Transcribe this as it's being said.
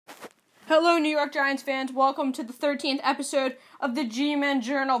Hello, New York Giants fans. Welcome to the 13th episode of the G-Men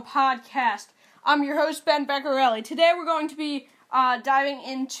Journal podcast. I'm your host, Ben Beccarelli. Today we're going to be diving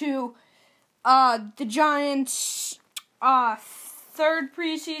into the Giants' third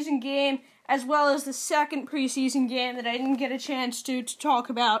preseason game, as well as the second preseason game that I didn't get a chance to talk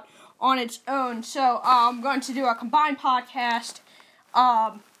about on its own. So I'm going to do a combined podcast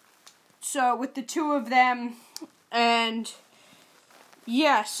so with the two of them, and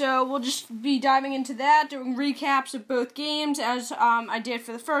yeah, so we'll just be diving into that, doing recaps of both games as I did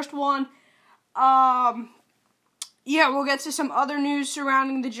for the first one. Yeah, we'll get to some other news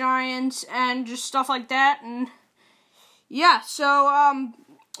surrounding the Giants and just stuff like that. And yeah, so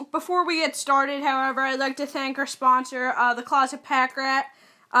before we get started, however, I'd like to thank our sponsor, the Closet Pack Rat,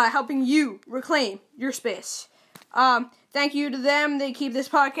 helping you reclaim your space. Thank you to them. They keep this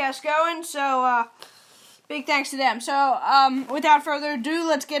podcast going, so big thanks to them. So, without further ado,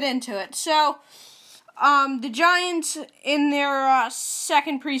 let's get into it. So, the Giants, in their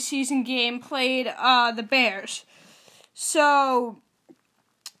second preseason game, played the Bears. So,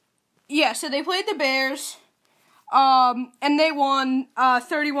 yeah, so they played the Bears, and they won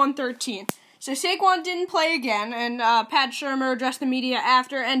 31-13. So, Saquon didn't play again, and Pat Shurmur addressed the media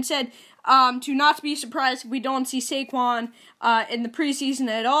after and said to not be surprised if we don't see Saquon in the preseason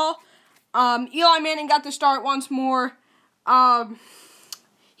at all. Eli Manning got the start once more.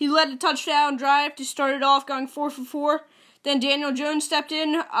 He led a touchdown drive to start it off, going 4 for 4. Then Daniel Jones stepped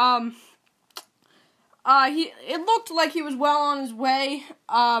in. It looked like he was well on his way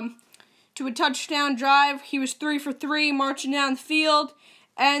to a touchdown drive. He was 3 for 3, marching down the field,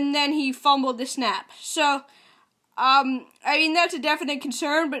 and then he fumbled the snap. So, I mean, that's a definite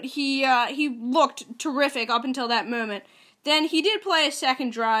concern, but he looked terrific up until that moment. Then he did play a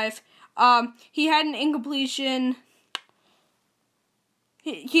second drive. He had an incompletion.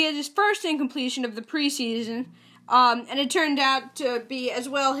 He had his first incompletion of the preseason, and it turned out to be as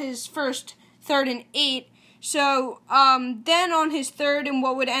well his first 3rd and 8. So, then on his third and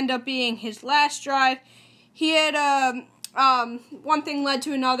what would end up being his last drive, he had, one thing led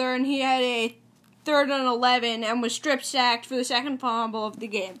to another, and he had a 3rd and 11 and was strip sacked for the second fumble of the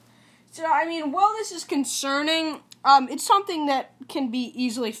game. So, I mean, while this is concerning, it's something that can be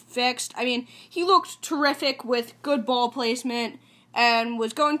easily fixed. I mean, he looked terrific with good ball placement and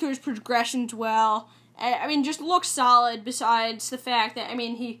was going through his progressions well. I mean, just looked solid besides the fact that, I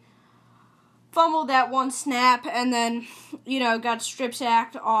mean, he fumbled that one snap and then, got strip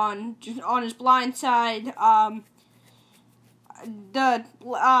sacked on his blind side. The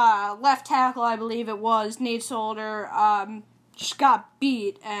left tackle, I believe it was, Nate Solder, just got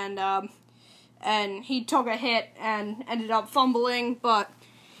beat, and he took a hit and ended up fumbling. But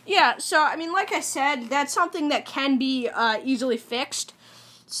yeah, so I mean, like I said, that's something that can be easily fixed.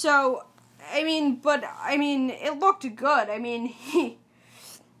 So I mean, it looked good.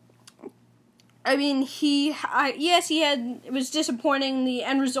 Yes, it was disappointing, the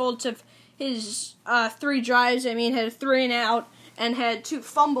end results of his 3 drives. I mean, had a 3 and out and had 2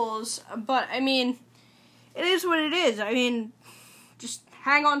 fumbles, but I mean, it is what it is. I mean, just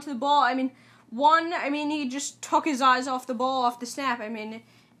hang on to the ball. I mean, he just took his eyes off the ball, off the snap. I mean,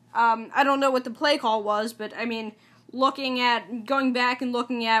 I don't know what the play call was, but I mean, going back and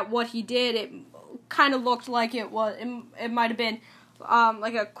looking at what he did, it kind of looked like it might have been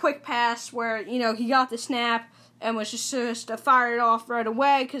like a quick pass where, he got the snap and was just to fire it off right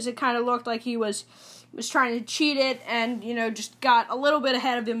away, because it kind of looked like he was trying to cheat it and, just got a little bit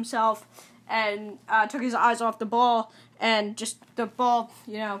ahead of himself and took his eyes off the ball, and just the ball,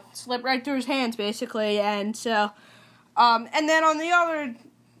 slipped right through his hands, basically. And so, and then on the other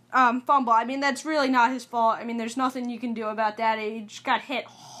fumble, I mean, that's really not his fault. I mean, there's nothing you can do about that. He just got hit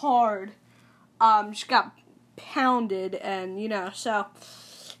hard, just got pounded, and, so,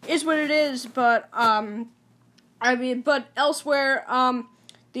 is what it is. But, but elsewhere,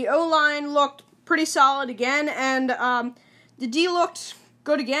 the O-line looked pretty solid again, and the D looked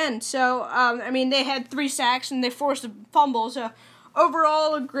good again. So, they had 3 sacks, and they forced a fumble, so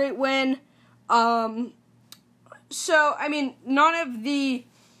overall, a great win. So, none of the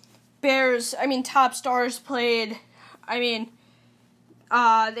Bears, top stars played. They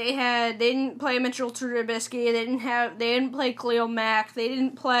didn't play Mitchell Trubisky, they didn't play Khalil Mack, they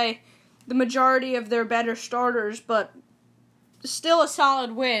didn't play the majority of their better starters, but still a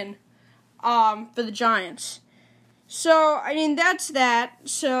solid win for the Giants. So, that's that.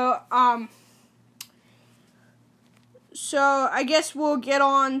 So I guess we'll get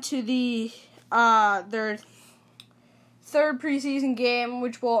on to their third preseason game,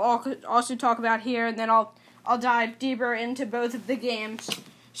 which we'll also talk about here, and then I'll dive deeper into both of the games.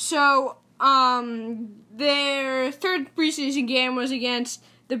 So, their third preseason game was against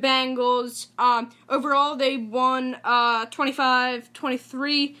the Bengals. Overall, they won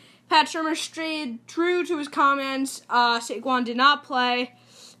 25-23. Pat Shurmur stayed true to his comments. Saquon did not play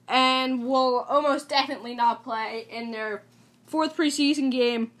and will almost definitely not play in their fourth preseason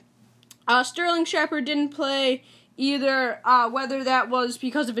game. Sterling Shepard didn't play either, whether that was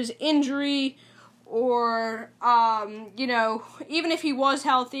because of his injury or, even if he was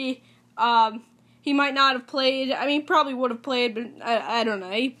healthy, he might not have played. I mean, probably would have played, but I don't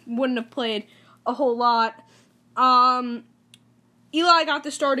know. He wouldn't have played a whole lot. Eli got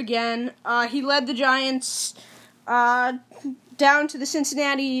the start again. He led the Giants down to the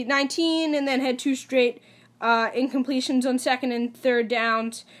Cincinnati 19 and then had two straight incompletions on second and third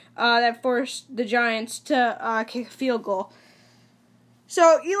downs that forced the Giants to kick a field goal.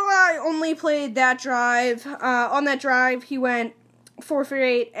 So Eli only played that drive. On that drive, he went 4 for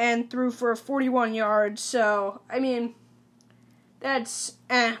 8 and threw for 41 yards. So, I mean, that's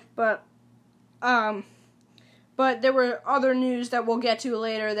but there were other news that we'll get to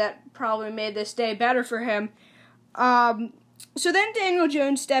later that probably made this day better for him. So then Daniel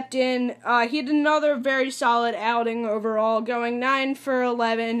Jones stepped in. He had another very solid outing overall, going 9 for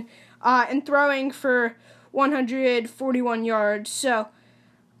 11 and throwing for 141 yards.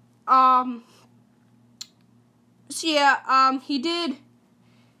 He did.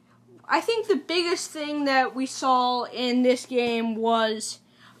 I think the biggest thing that we saw in this game was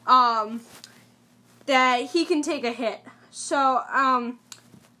that he can take a hit. So,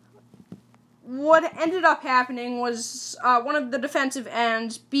 what ended up happening was one of the defensive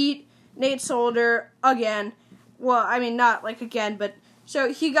ends beat Nate Solder again. Well, I mean, not like again, but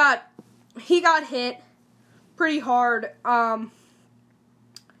so he got hit pretty hard.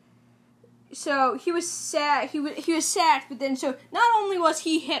 So he was sacked. He was sacked, but then so not only was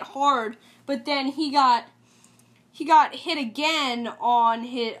he hit hard, but then he got hit again on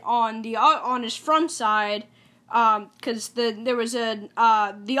his front side. Because there was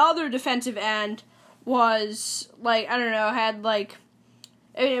the other defensive end was like, I don't know, had like,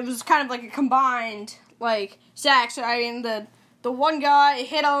 it was kind of like a combined like sack. So I mean the one guy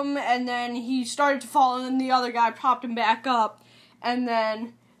hit him and then he started to fall and then the other guy propped him back up and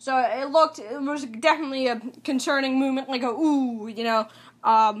then so it was definitely a concerning movement, like a ooh,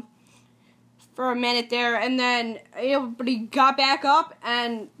 for a minute there, and then but he got back up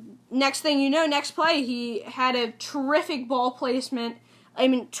and. Next thing you know, next play, he had a terrific ball placement. I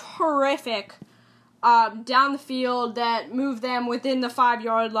mean, terrific. Down the field that moved them within the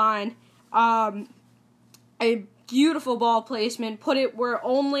 5-yard line. A beautiful ball placement. Put it where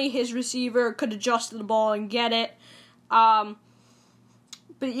only his receiver could adjust the ball and get it. But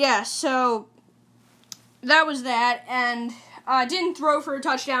yeah, so that was that. And didn't throw for a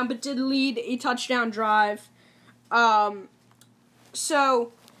touchdown, but did lead a touchdown drive.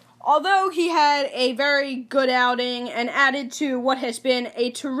 Although he had a very good outing and added to what has been a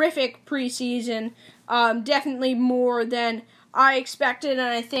terrific preseason, definitely more than I expected, and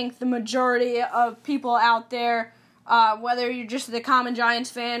I think the majority of people out there, whether you're just the common Giants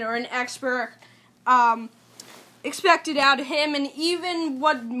fan or an expert, expected out of him, and even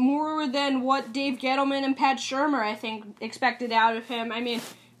more than what Dave Gettleman and Pat Shurmur, I think, expected out of him. I mean,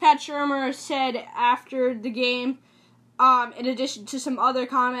 Pat Shurmur said after the game, in addition to some other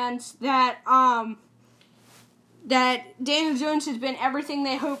comments, that Daniel Jones has been everything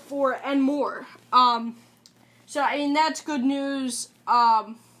they hoped for and more. So, I mean, that's good news.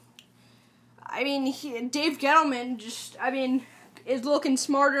 Dave Gettleman is looking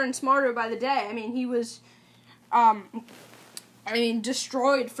smarter and smarter by the day. I mean, he was,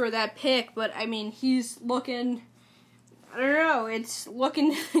 destroyed for that pick, but, he's looking, I don't know, it's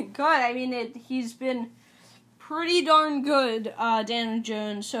looking good. He's been pretty darn good, Daniel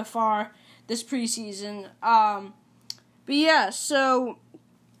Jones, so far this preseason. Pat Shurmur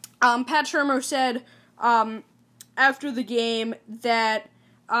said after the game that,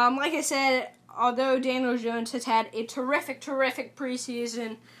 like I said, although Daniel Jones has had a terrific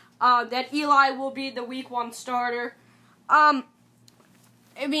preseason, that Eli will be the Week 1 starter. That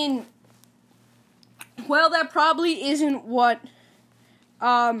probably isn't what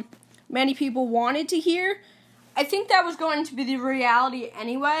many people wanted to hear. I think that was going to be the reality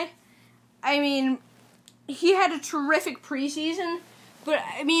anyway. He had a terrific preseason, but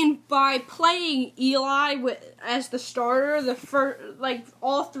by playing Eli as the starter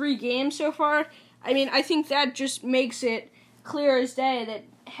all 3 games so far, I think that just makes it clear as day that,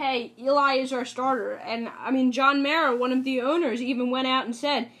 hey, Eli is our starter. And John Mara, one of the owners, even went out and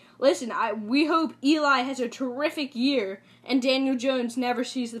said, listen, we hope Eli has a terrific year and Daniel Jones never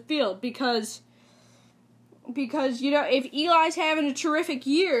sees the field because if Eli's having a terrific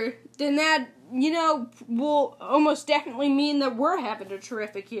year, then that, will almost definitely mean that we're having a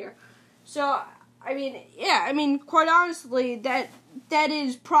terrific year. So, quite honestly, that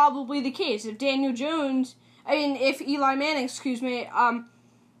is probably the case. If if Eli Manning,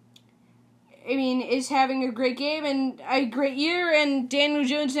 is having a great game and a great year and Daniel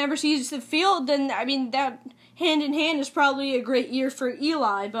Jones never sees the field, then, that hand in hand is probably a great year for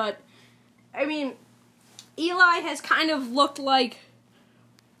Eli. But, Eli has kind of looked like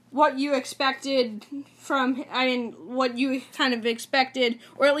what you expected what you kind of expected,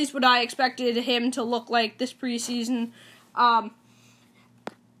 or at least what I expected him to look like this preseason. There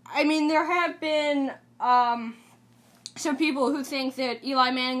have been some people who think that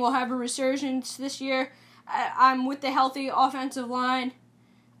Eli Manning will have a resurgence this year. I'm with the healthy offensive line.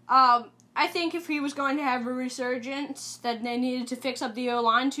 I think if he was going to have a resurgence, that they needed to fix up the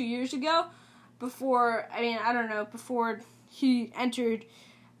O-line 2 years ago before he entered,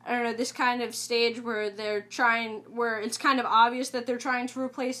 this kind of stage where where it's kind of obvious that they're trying to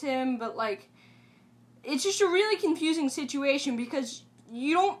replace him, but, it's just a really confusing situation because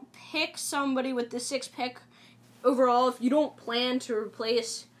you don't pick somebody with the 6th pick overall if you don't plan to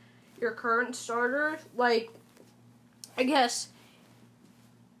replace your current starter. I guess,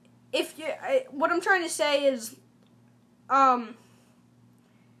 what I'm trying to say is,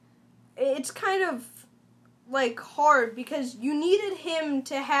 it's kind of, hard because you needed him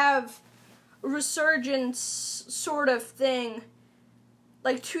to have a resurgence sort of thing,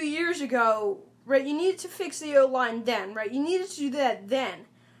 2 years ago, right? You needed to fix the O-line then, right? You needed to do that then,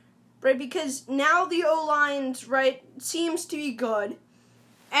 right? Because now the O-line's, right, seems to be good.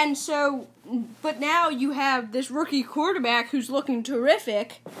 And so, but now you have this rookie quarterback who's looking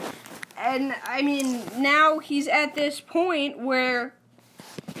terrific. And, now he's at this point where,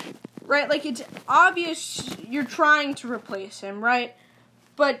 right, it's obvious you're trying to replace him, right?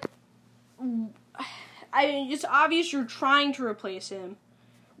 But, it's obvious you're trying to replace him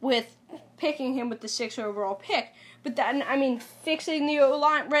with picking him with the 6th overall pick. But then, fixing the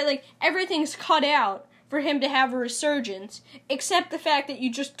O-line, right, everything's cut out for him to have a resurgence, except the fact that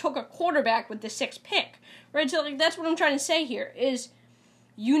you just took a quarterback with the 6th pick, right? So, that's what I'm trying to say here, is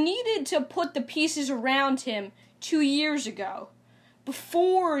you needed to put the pieces around him 2 years ago,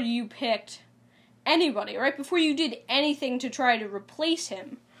 before you picked anybody, right? Before you did anything to try to replace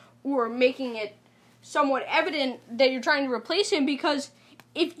him, or making it somewhat evident that you're trying to replace him, because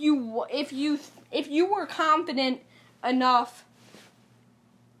if you were confident enough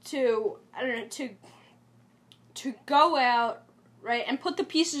to go out, right, and put the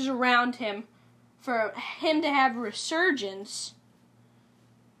pieces around him for him to have a resurgence,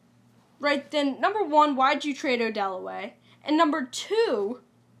 right, then number one, why'd you trade Odell away? And number two,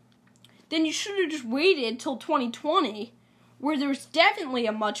 then you should have just waited till 2020, where there's definitely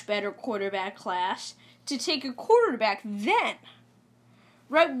a much better quarterback class, to take a quarterback then.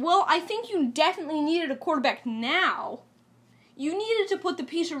 Right? Well, I think you definitely needed a quarterback now. You needed to put the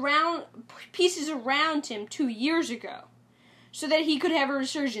pieces around him 2 years ago, so that he could have a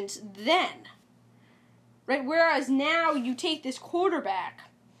resurgence then. Right? Whereas now you take this quarterback,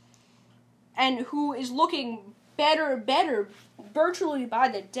 and who is looking better virtually by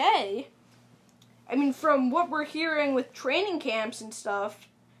the day. From what we're hearing with training camps and stuff,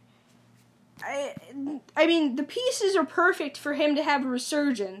 the pieces are perfect for him to have a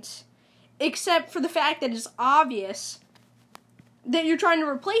resurgence, except for the fact that it's obvious that you're trying to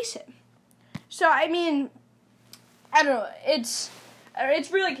replace him. So, I don't know, it's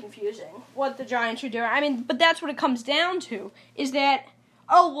really confusing what the Giants are doing. But that's what it comes down to, is that,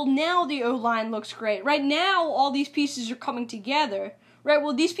 now the O-line looks great. Right now, all these pieces are coming together. Right,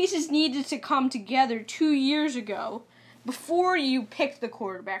 well, these pieces needed to come together 2 years ago, before you picked the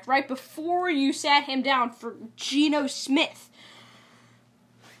quarterback, right? Before you sat him down for Geno Smith.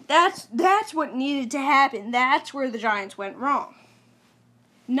 That's what needed to happen. That's where the Giants went wrong.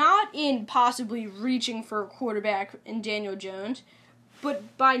 Not in possibly reaching for a quarterback in Daniel Jones,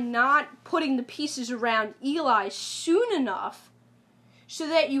 but by not putting the pieces around Eli soon enough so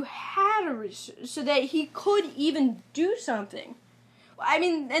that you had so that he could even do something.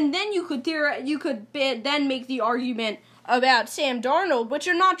 And then you could then make the argument about Sam Darnold, which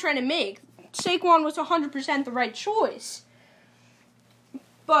you're not trying to make. Saquon was 100% the right choice.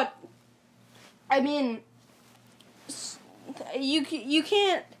 But, you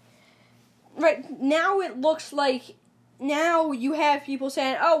can't. Right now, it looks like now you have people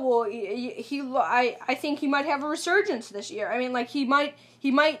saying, "Oh, well, I think he might have a resurgence this year." I mean, like he might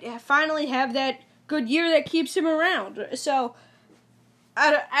finally have that good year that keeps him around. So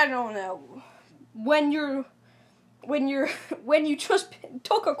I don't know. When you just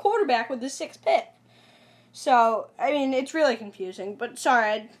took a quarterback with the 6th pick. So, I mean, it's really confusing. But sorry,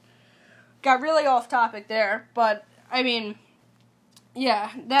 I got really off topic there. But I mean,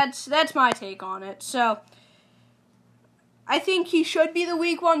 yeah, that's my take on it. So I think he should be the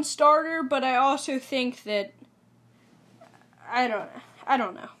week 1 starter, but I also think that I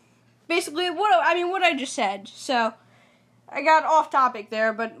don't know. Basically, what I just said. So I got off topic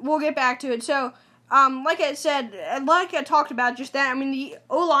there, but we'll get back to it. So, like I talked about just that, I mean, the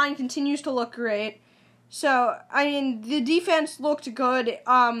O-line continues to look great. So, I mean, the defense looked good,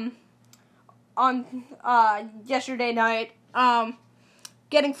 on, yesterday night,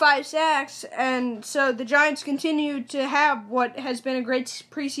 getting 5 sacks, and so the Giants continue to have what has been a great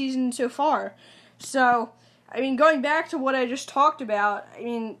preseason so far. So, I mean, going back to what I just talked about, I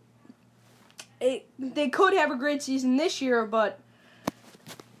mean, they could have a great season this year, but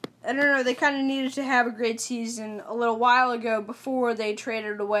I don't know, they kind of needed to have a great season a little while ago before they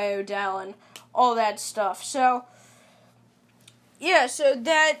traded away Odell and all that stuff. So, yeah, so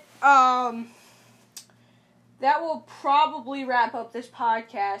that will probably wrap up this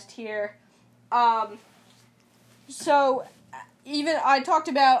podcast here. So, even I talked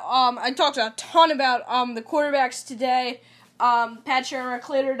a ton about the quarterbacks today. Pat Shurmur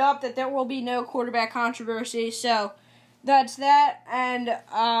cleared it up that there will be no quarterback controversy, so that's that, and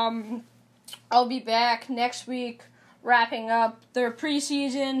I'll be back next week wrapping up their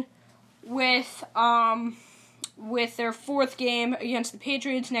preseason with their 4th game against the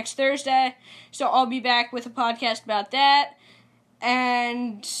Patriots next Thursday. So I'll be back with a podcast about that.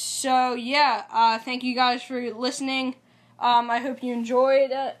 And so yeah, thank you guys for listening. I hope you enjoyed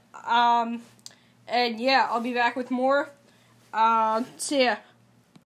it. And yeah, I'll be back with more. See ya.